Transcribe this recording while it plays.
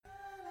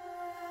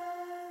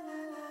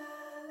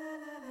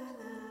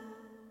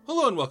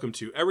Hello and welcome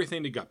to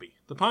Everything to Guppy,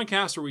 the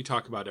podcast where we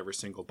talk about every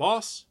single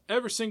boss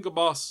in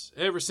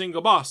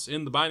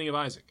The Binding of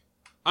Isaac.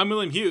 I'm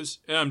William Hughes,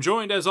 and I'm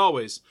joined, as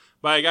always,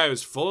 by a guy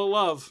who's full of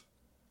love,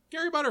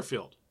 Gary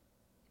Butterfield.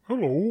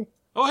 Hello.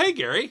 Oh, hey,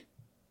 Gary.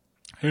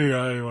 Hey,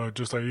 I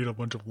ate a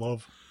bunch of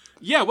love.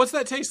 Yeah, what's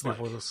that taste like?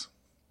 Before this.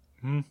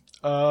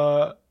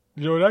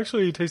 It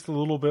actually tastes a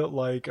little bit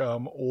like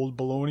old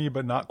bologna,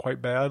 but not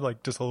quite bad,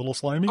 like just a little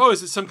slimy. Oh,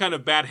 is it some kind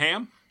of bad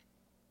ham?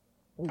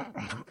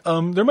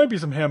 There might be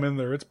some ham in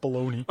there. It's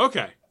bologna.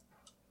 Okay.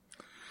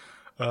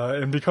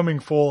 And becoming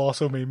full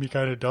also made me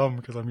kind of dumb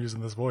because I'm using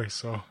this voice,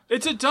 so.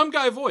 It's a dumb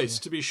guy voice,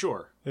 to be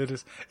sure. It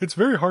is. It's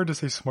very hard to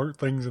say smart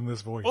things in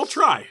this voice. Well,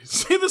 try.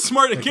 Say the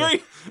smartest. Okay.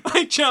 Gary,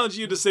 I challenge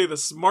you to say the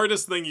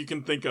smartest thing you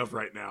can think of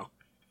right now.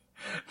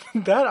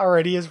 That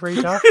already is very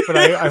tough, but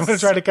I'm going to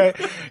try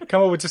to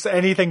come up with just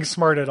anything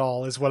smart at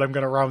all is what I'm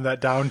going to round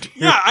that down to.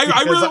 Yeah,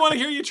 I really want to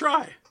hear you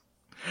try.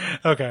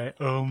 Okay,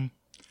 oh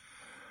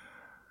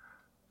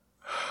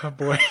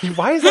boy,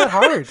 why is that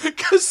hard?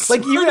 Because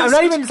like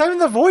it's not even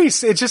the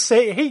voice. It's just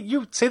say, hey,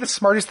 you say the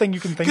smartest thing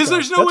you can think of. Because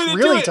there's no way to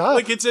really do it. Tough.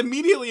 Like it's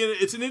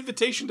an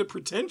invitation to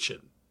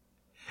pretension.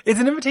 It's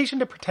an invitation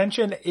to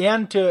pretension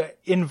and to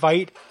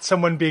invite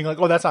someone being like,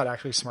 oh, that's not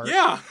actually smart.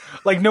 Yeah.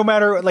 Like no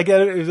matter, like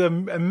it's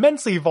an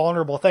immensely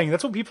vulnerable thing.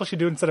 That's what people should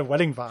do instead of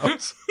wedding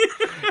vows.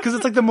 Because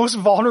it's like the most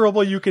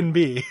vulnerable you can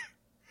be.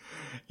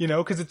 You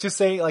know, because it's just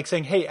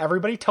saying, hey,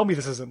 everybody tell me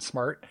this isn't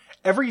smart.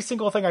 Every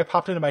single thing I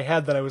popped into my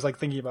head that I was like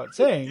thinking about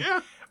saying,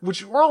 yeah.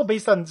 Which were all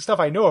based on stuff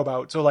I know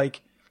about. So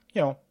like,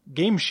 you know,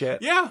 game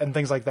shit yeah. and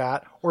things like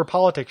that, or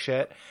politics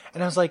shit.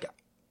 And I was like,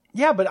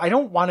 yeah, but I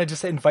don't want to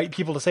just invite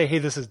people to say, hey,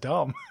 this is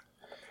dumb.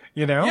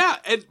 You know? Yeah.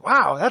 And,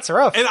 wow, that's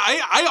rough. And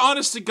I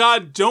honest to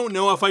God don't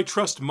know if I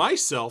trust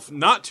myself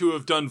not to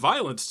have done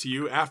violence to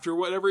you after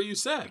whatever you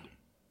said.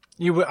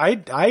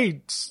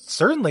 I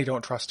certainly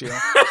don't trust you.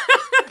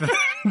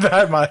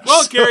 That much.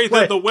 Well, Gary,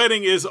 then the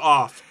wedding is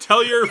off.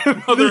 Tell your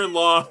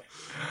mother-in-law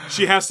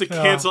she has to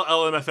cancel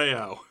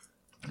LMFAO.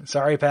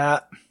 Sorry,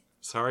 Pat.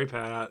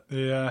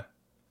 Yeah.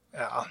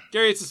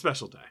 Gary, it's a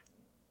special day.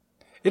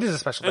 It is a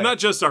special day. And not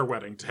just our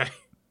wedding day.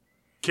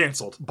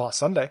 Canceled. Boss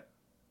Sunday.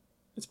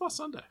 It's Boss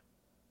Sunday.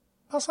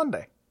 Boss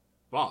Sunday.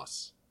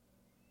 Boss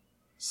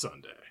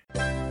Sunday.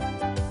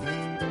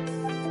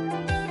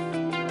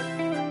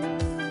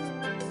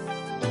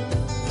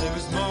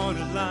 There's more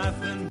to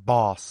life than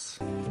boss.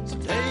 So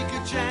take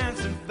a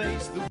chance and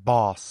face the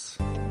boss.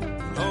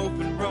 An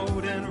open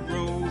road and a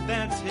road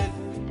that's hit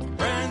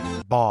brand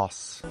new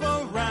boss.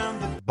 Around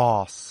the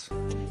boss.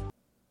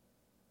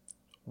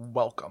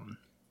 Welcome,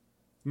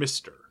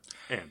 Mr.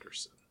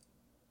 Anderson.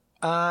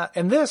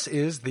 And this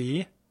is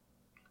the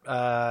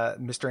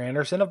Mr.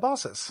 Anderson of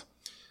bosses.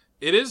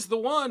 It is the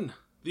one,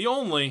 the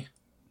only,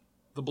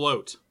 the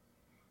bloat.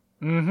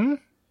 Mm-hmm.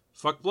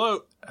 Fuck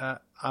bloat.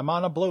 I'm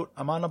on a bloat.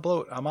 I'm on a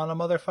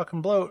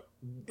motherfucking bloat.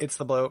 It's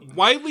the bloat.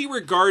 Widely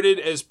regarded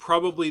as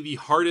probably the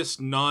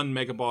hardest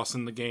non-mega boss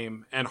in the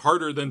game, and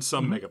harder than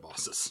some mega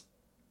bosses.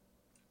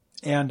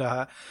 And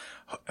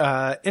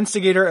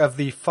instigator of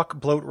the fuck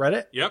bloat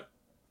Reddit. Yep.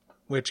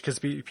 Which, because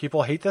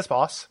people hate this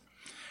boss.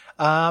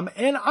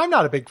 And I'm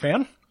not a big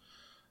fan.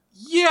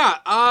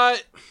 Yeah,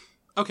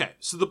 okay,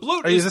 so the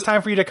bloat is this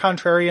time for you to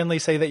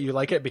contrarianly say that you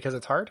like it because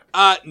it's hard?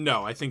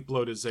 No, I think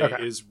bloat is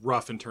is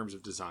rough in terms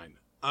of design.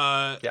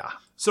 Yeah.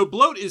 So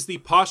bloat is the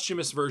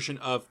posthumous version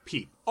of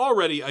Peep.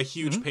 Already a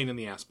huge pain in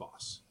the ass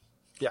boss.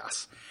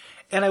 Yes.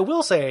 And I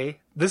will say,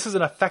 this is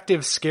an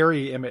effective,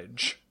 scary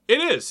image. It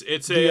is.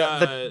 It's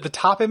the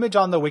top image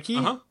on the wiki,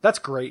 that's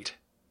great.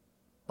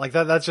 Like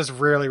that's just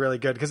really, really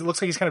good because it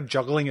looks like he's kind of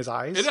juggling his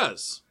eyes. It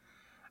does.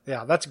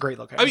 Yeah, that's great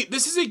looking. I mean,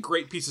 this is a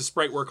great piece of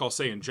sprite work, I'll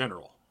say, in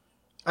general.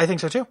 I think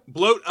so, too.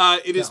 Bloat,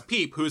 it is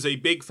Peep, who is a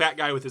big fat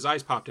guy with his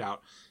eyes popped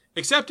out.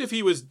 Except if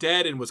he was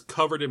dead and was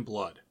covered in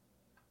blood.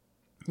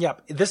 Yeah,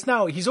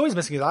 he's always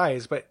missing his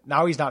eyes, but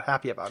now he's not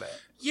happy about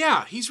it.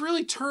 Yeah, he's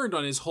really turned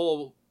on his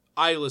whole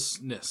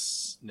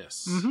eyelessness.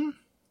 Mm-hmm.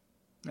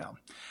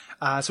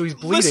 Yeah. So he's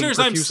bleeding Listeners,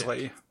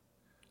 profusely.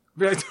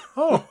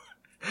 Oh,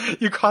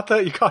 you caught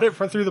it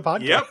through the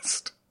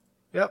podcast.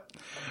 Yep.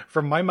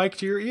 From my mic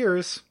to your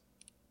ears.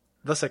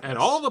 The sickness. And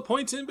all the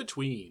points in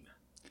between.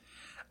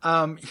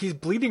 He's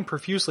bleeding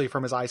profusely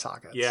from his eye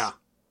sockets. Yeah.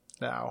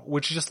 Now,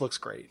 which just looks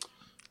great.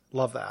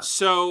 Love that.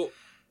 So,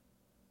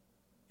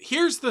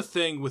 here's the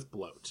thing with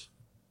bloat.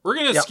 We're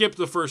going to skip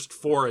the first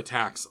 4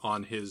 attacks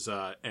on his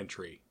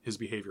his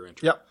behavior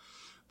entry. Yep.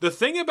 The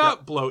thing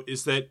about bloat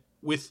is that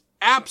with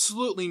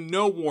absolutely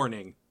no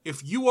warning,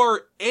 if you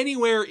are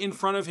anywhere in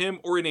front of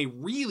him or in a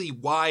really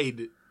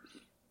wide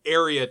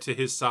area to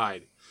his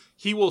side,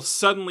 he will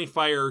suddenly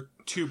fire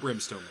 2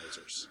 brimstone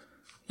lasers.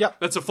 Yep.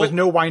 That's a full, with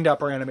no wind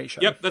up or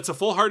animation. Yep. That's a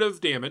full heart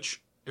of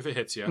damage if it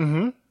hits you.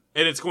 Mm-hmm.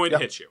 And it's going to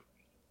hit you.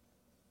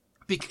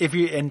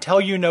 Until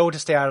you know to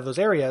stay out of those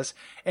areas.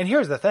 And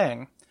here's the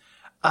thing.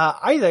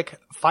 Isaac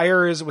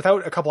fires,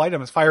 without a couple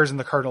items, fires in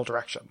the cardinal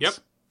directions. Yep.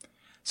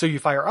 So you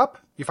fire up,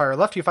 you fire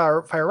left, you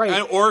fire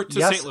right. Or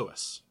to St.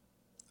 Louis.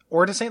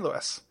 Or to St.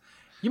 Louis.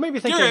 You may be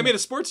thinking... Gary, I made a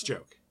sports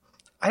joke.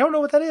 I don't know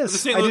what that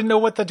is. I didn't know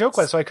what the joke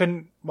was, so I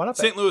couldn't one up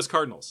St. it. Louis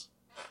Cardinals.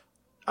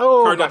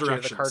 Oh, Cardinal gotcha,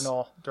 directions. the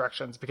cardinal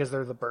directions, because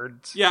they're the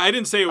birds. Yeah, I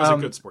didn't say it was a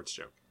good sports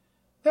joke.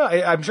 No,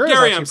 I'm sure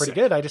Gary, it's I'm actually pretty sick.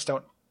 good. I just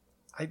don't.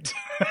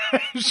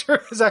 I'm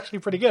sure it's actually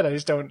pretty good. I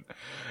just don't.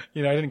 I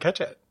didn't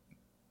catch it.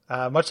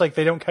 Much like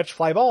they don't catch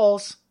fly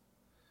balls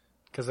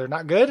because they're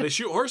not good. They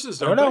shoot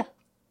horses, I don't don't know.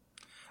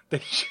 They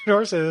shoot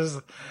horses.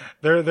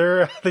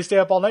 They stay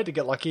up all night to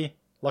get lucky.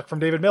 Luck from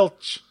David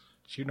Milch,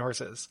 shooting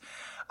horses.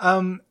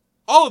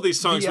 All of these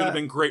songs The, would have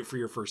been great for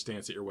your first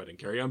dance at your wedding,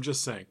 Carrie. I'm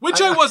just saying.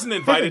 Which I wasn't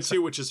invited to,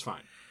 which is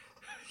fine.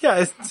 Yeah,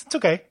 it's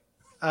okay.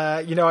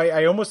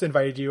 I almost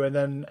invited you, and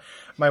then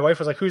my wife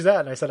was like, "Who's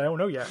that?" And I said, "I don't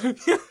know yet."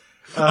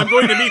 I'm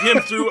going to meet him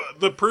through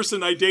the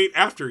person I date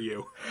after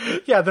you.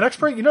 Yeah, the next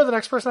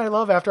person I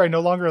love after I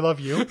no longer love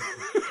you.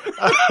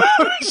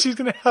 She's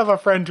gonna have a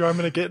friend who I'm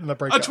gonna get in the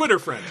breakup. A Twitter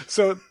friend.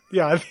 So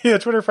yeah, a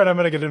Twitter friend I'm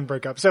gonna get in the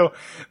breakup. So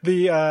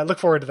look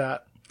forward to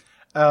that.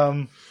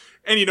 And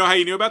you know how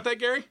you knew about that,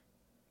 Gary?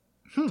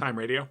 Time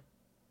radio.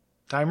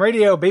 Time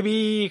radio,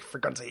 baby,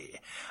 frequency.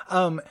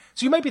 So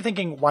you might be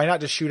thinking, why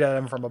not just shoot at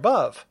him from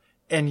above?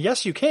 And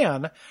yes, you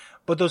can.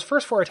 But those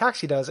first 4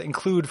 attacks he does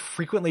include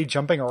frequently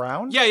jumping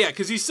around. Yeah,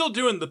 because he's still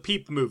doing the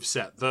peep move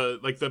set. The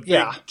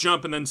big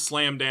jump and then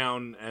slam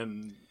down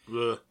and...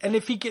 And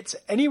if he gets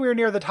anywhere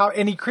near the top,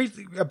 and he creates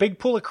a big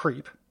pool of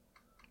creep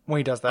when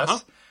he does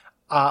this,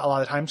 a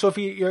lot of the time. So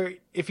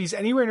if he's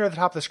anywhere near the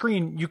top of the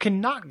screen, you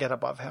cannot get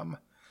above him.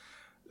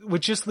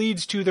 Which just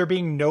leads to there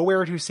being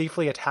nowhere to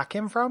safely attack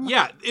him from.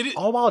 Yeah.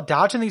 All while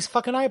dodging these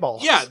fucking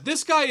eyeballs. Yeah,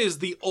 this guy is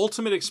the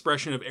ultimate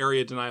expression of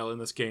area denial in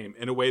this game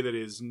in a way that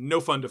is no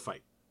fun to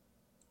fight.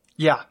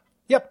 Yeah.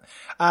 Yep.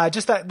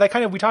 Just that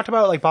kind of, we talked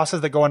about like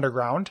bosses that go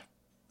underground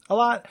a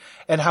lot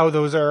and how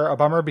those are a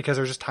bummer because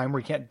there's just time where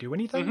you can't do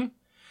anything.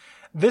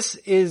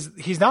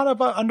 Mm-hmm. He's not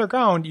about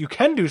underground. You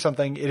can do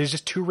something. It is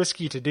just too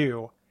risky to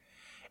do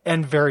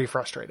and very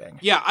frustrating.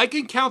 Yeah, I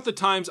can count the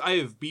times I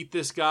have beat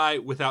this guy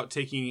without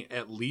taking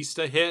at least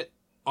a hit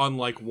on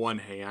like one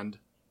hand.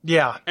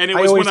 Yeah. And it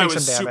was when I take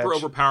was some super damage.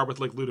 overpowered with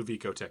like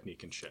Ludovico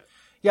technique and shit.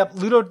 Yep,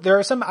 there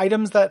are some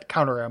items that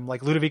counter him,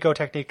 like Ludovico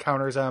technique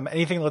counters him.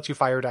 Anything that lets you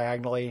fire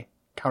diagonally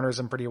counters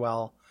him pretty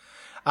well.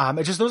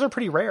 It's just, those are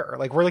pretty rare.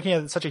 Like, we're looking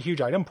at such a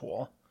huge item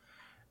pool.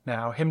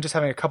 Now, him just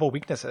having a couple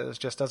weaknesses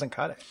just doesn't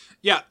cut it.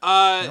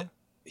 Yeah,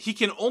 he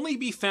can only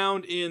be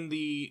found in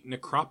the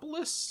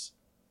Necropolis,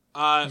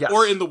 Yes.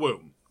 or in the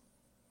Womb.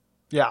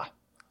 Yeah.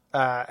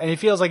 And he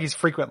feels like he's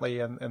frequently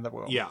in the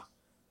womb. Yeah.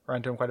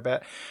 Run to him quite a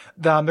bit.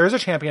 There's a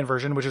champion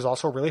version, which is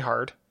also really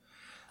hard.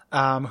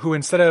 Who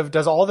instead of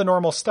does all the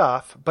normal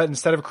stuff, but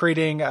instead of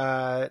creating,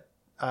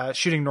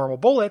 shooting normal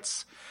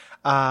bullets,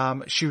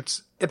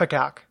 shoots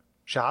Ipecac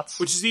shots.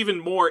 Which is even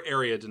more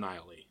area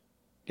denial-y.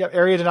 Yep,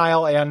 area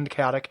denial and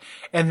chaotic.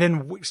 And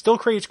then still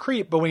creates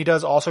creep, but when he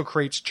does, also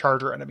creates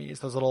charger enemies,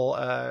 those little,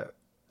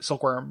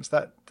 silkworms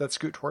that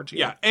scoot towards you.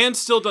 Yeah, and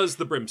still does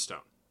the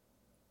Brimstone.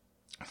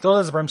 Still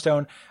does the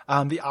brimstone.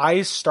 The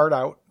eyes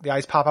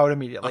pop out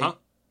immediately.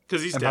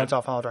 Because he's and dead. bounce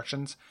off in all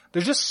directions.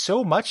 There's just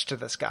so much to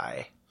this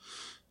guy.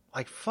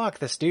 Like, fuck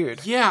this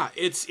dude. Yeah,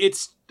 it's.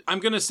 I'm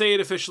gonna say it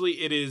officially.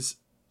 It is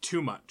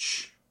too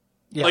much.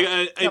 Yeah. Like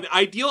an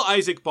ideal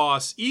Isaac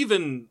boss,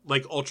 even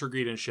like Ultra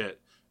Greed and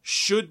shit,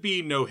 should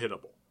be no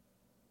hittable.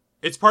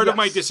 It's part of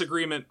my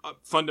disagreement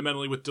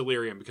fundamentally with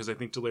Delirium because I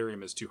think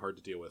Delirium is too hard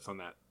to deal with on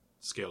that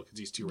scale because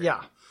he's too random.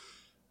 Yeah.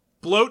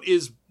 Bloat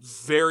is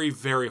very,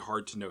 very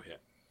hard to no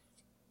hit.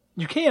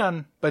 You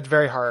can, but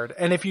very hard.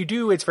 And if you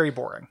do, it's very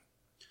boring.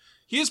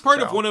 He is part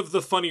of one of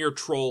the funnier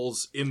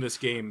trolls in this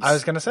game. I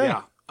was gonna say.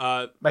 Yeah.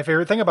 My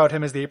favorite thing about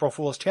him is the April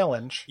Fool's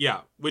Challenge.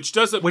 Yeah, which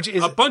does a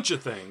bunch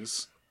of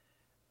things.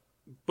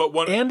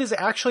 But and is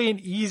actually an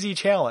easy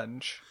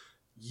challenge.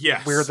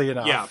 Yes. Weirdly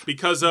enough. Yeah,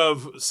 because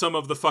of some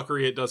of the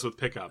fuckery it does with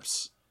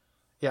pickups.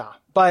 Yeah.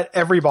 But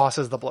every boss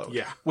is the bloat.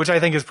 Yeah. Which I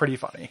think is pretty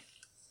funny.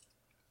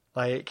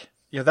 Like,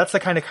 that's the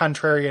kind of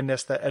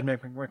contrarianness that Ed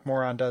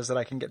McMoran does that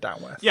I can get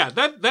down with. Yeah,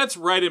 that's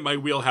right in my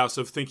wheelhouse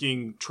of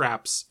thinking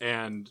traps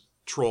and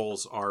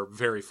trolls are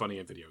very funny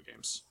in video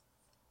games.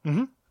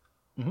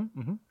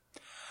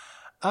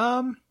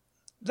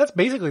 That's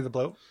basically the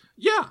bloat.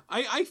 Yeah,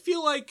 I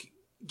feel like,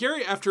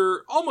 Gary,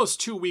 after almost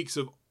 2 weeks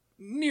of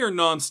near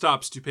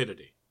nonstop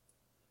stupidity.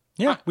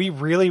 Yeah, we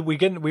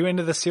went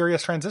into the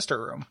serious transistor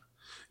room.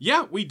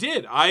 Yeah, we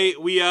did.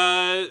 We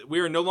are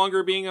no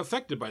longer being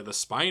affected by the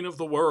spine of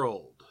the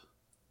world.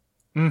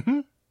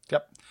 Mm-hmm.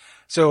 Yep.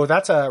 So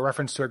that's a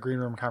reference to a green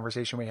room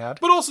conversation we had.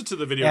 But also to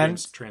the video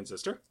games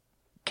transistor.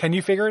 Can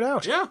you figure it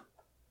out? Yeah.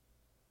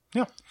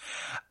 Yeah.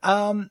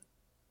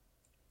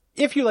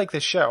 If you like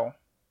this show,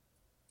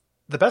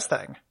 the best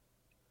thing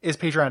is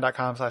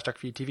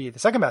patreon.com/duckfeedtv. The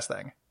second best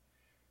thing,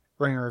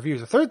 writing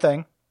reviews. The third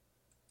thing,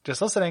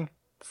 just listening.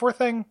 The fourth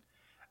thing,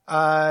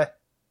 not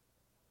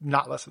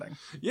listening.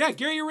 Yeah,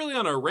 Gary, you're really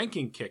on a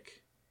ranking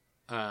kick.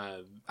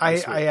 I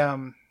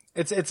am.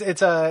 It's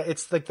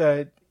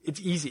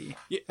easy,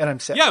 and I'm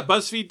sick. Yeah,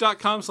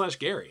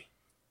 BuzzFeed.com/Gary.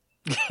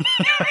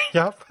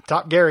 Yep.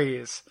 Top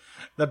Gary's.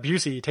 The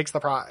Busey takes the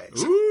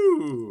prize.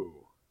 Ooh.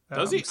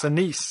 Does he?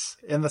 Sinise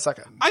in the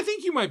second. I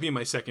think you might be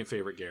my second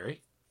favorite,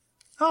 Gary.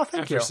 Oh,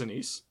 thank after you.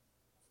 Sinise.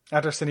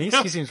 After Sinise,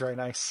 Yeah. he seems very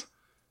nice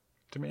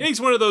to me. Yeah, he's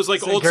one of those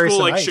like So old Gary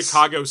school like Sinise.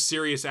 Chicago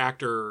serious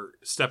actor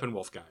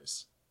Steppenwolf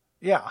guys.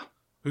 Yeah.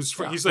 He's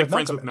Yeah, like with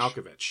friends with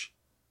Malkovich.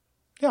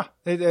 Malkovich.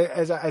 Yeah.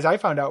 As I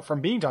found out from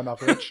being John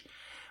Malkovich,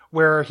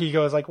 where he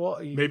goes like, well,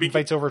 he Maybe-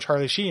 invites over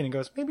Charlie Sheen and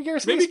goes, maybe Gary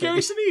Sinise. Maybe Gary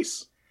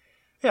Sinise.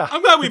 Yeah.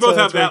 I'm glad we both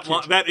have very that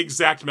cute. that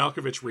exact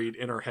Malkovich read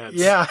in our heads.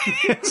 Yeah.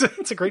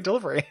 It's a great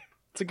delivery.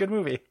 It's a good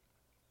movie.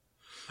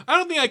 I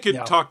don't think I could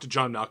Yeah. talk to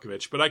John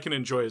Malkovich, but I can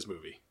enjoy his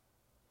movie.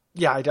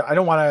 Yeah, I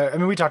don't want to. I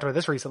mean, we talked about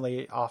this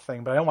recently off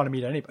thing, but I don't want to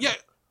meet anybody. Yeah,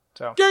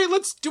 So, Gary,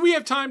 do we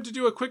have time to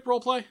do a quick role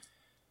play?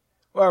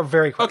 well,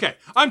 very quick. Okay,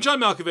 I'm John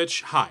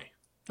Malkovich. Hi.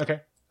 Okay.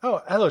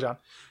 Oh, hello, John.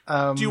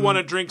 Do you want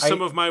to drink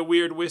some of my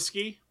weird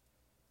whiskey?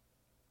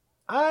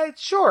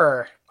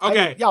 Sure.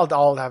 Okay.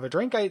 I'll have a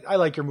drink. I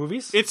like your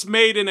movies. It's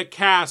made in a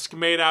cask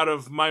made out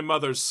of my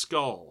mother's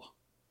skull.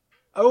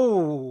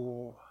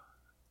 Oh.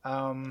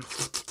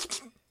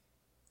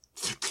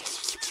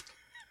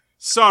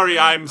 Sorry,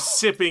 I'm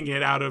sipping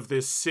it out of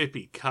this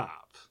sippy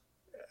cup.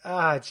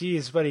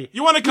 Geez, buddy.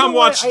 You want to come know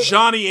what? watch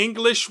Johnny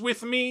English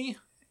with me?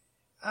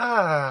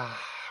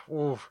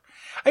 Ooh.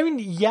 I mean,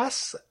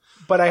 yes,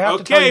 but I have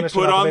to tell you, Okay, Mr.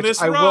 put on Malkovich,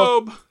 this I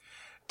will robe.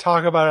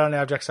 talk about it on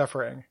Abject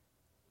Suffering.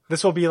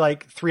 This will be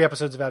like 3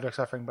 episodes of Abject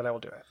Suffering, but I will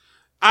do it.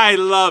 I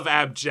love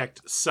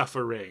abject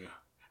suffering.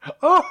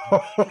 Oh,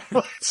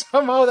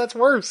 somehow that's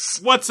worse.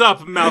 What's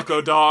up,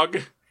 Malco Dog?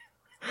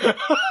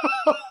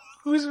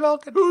 Who's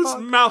Malcolm? Who's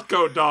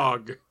Malco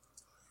Dog?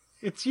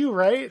 It's you,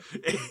 right?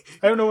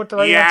 I don't know what the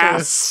right answer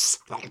is.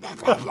 Yes.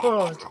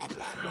 Oh.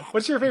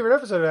 What's your favorite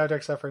episode of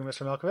Abject Suffering,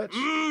 Mr. Malkovich?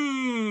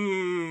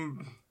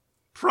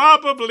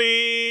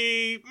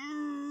 Probably.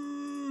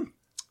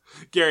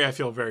 Gary, I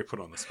feel very put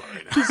on the spot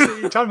right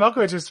now. John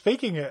Malkovich is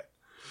faking it.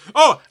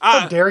 Oh,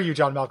 How dare you,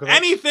 John Malkovich?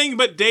 Anything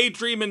But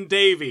Daydreamin'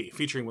 Davy,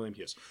 featuring William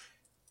Hughes.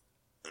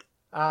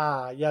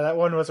 Yeah, that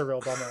one was a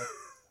real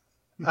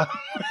bummer.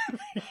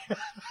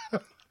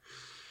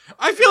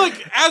 I feel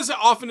like, as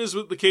often is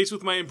the case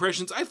with my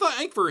impressions, I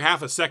think for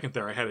half a second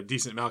there I had a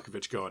decent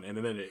Malkovich going, and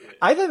then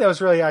I think that was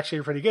really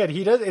actually pretty good.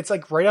 He does. It's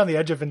like right on the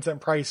edge of Vincent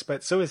Price,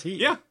 but so is he.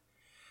 yeah,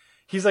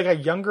 He's like a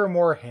younger,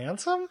 more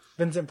handsome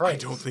Vincent Price. I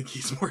don't think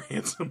he's more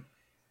handsome.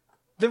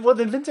 Then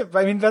Vincent.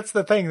 I mean, that's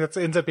the thing. That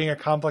ends up being a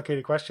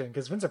complicated question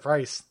because Vincent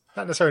Price,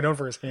 not necessarily known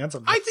for his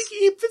handsomeness. I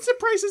think Vincent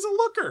Price is a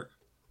looker.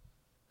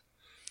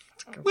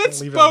 Let's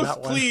leave it on both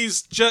that one.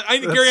 please, Gary,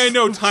 I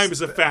know time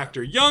is a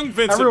factor. Young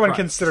Vincent Everyone Price.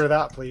 consider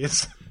that,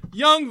 please.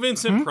 Young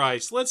Vincent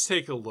Price. Let's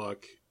take a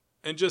look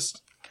and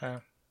just... Okay.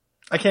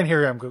 I can't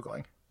hear you. I'm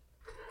Googling.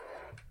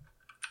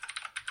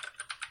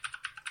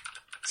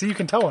 See, you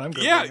can tell when I'm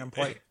Googling. Yeah. I'm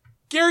polite.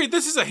 Gary,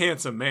 this is a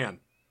handsome man.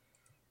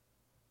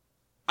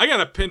 I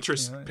got a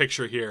Pinterest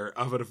picture here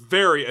of a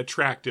very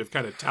attractive,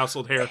 kind of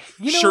tousled hair,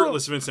 You know,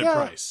 shirtless Vincent yeah.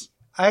 Price.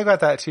 I got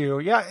that too.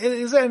 Yeah, it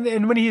is,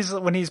 and when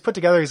he's put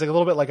together, he's like a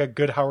little bit like a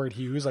good Howard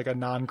Hughes, like a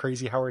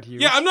non-crazy Howard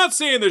Hughes. Yeah, I'm not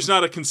saying there's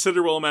not a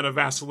considerable amount of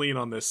Vaseline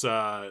on this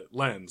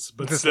lens,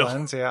 but this still.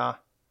 lens, yeah.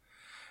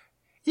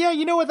 Yeah,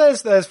 you know what?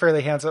 That is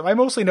fairly handsome. I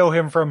mostly know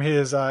him from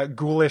his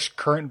ghoulish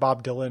current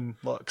Bob Dylan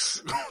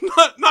looks.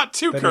 not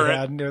too that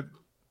current. He had.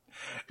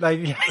 Like,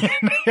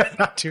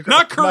 not too current.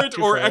 Not current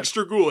too or current.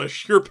 extra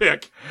ghoulish. Your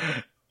pick.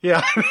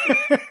 Yeah.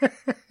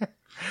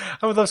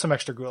 I would love some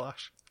extra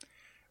goulash.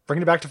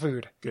 Bringing it back to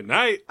food. Good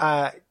night.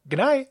 Good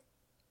night.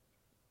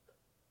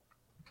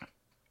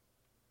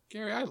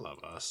 Gary, I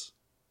love us.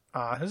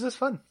 This is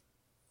fun.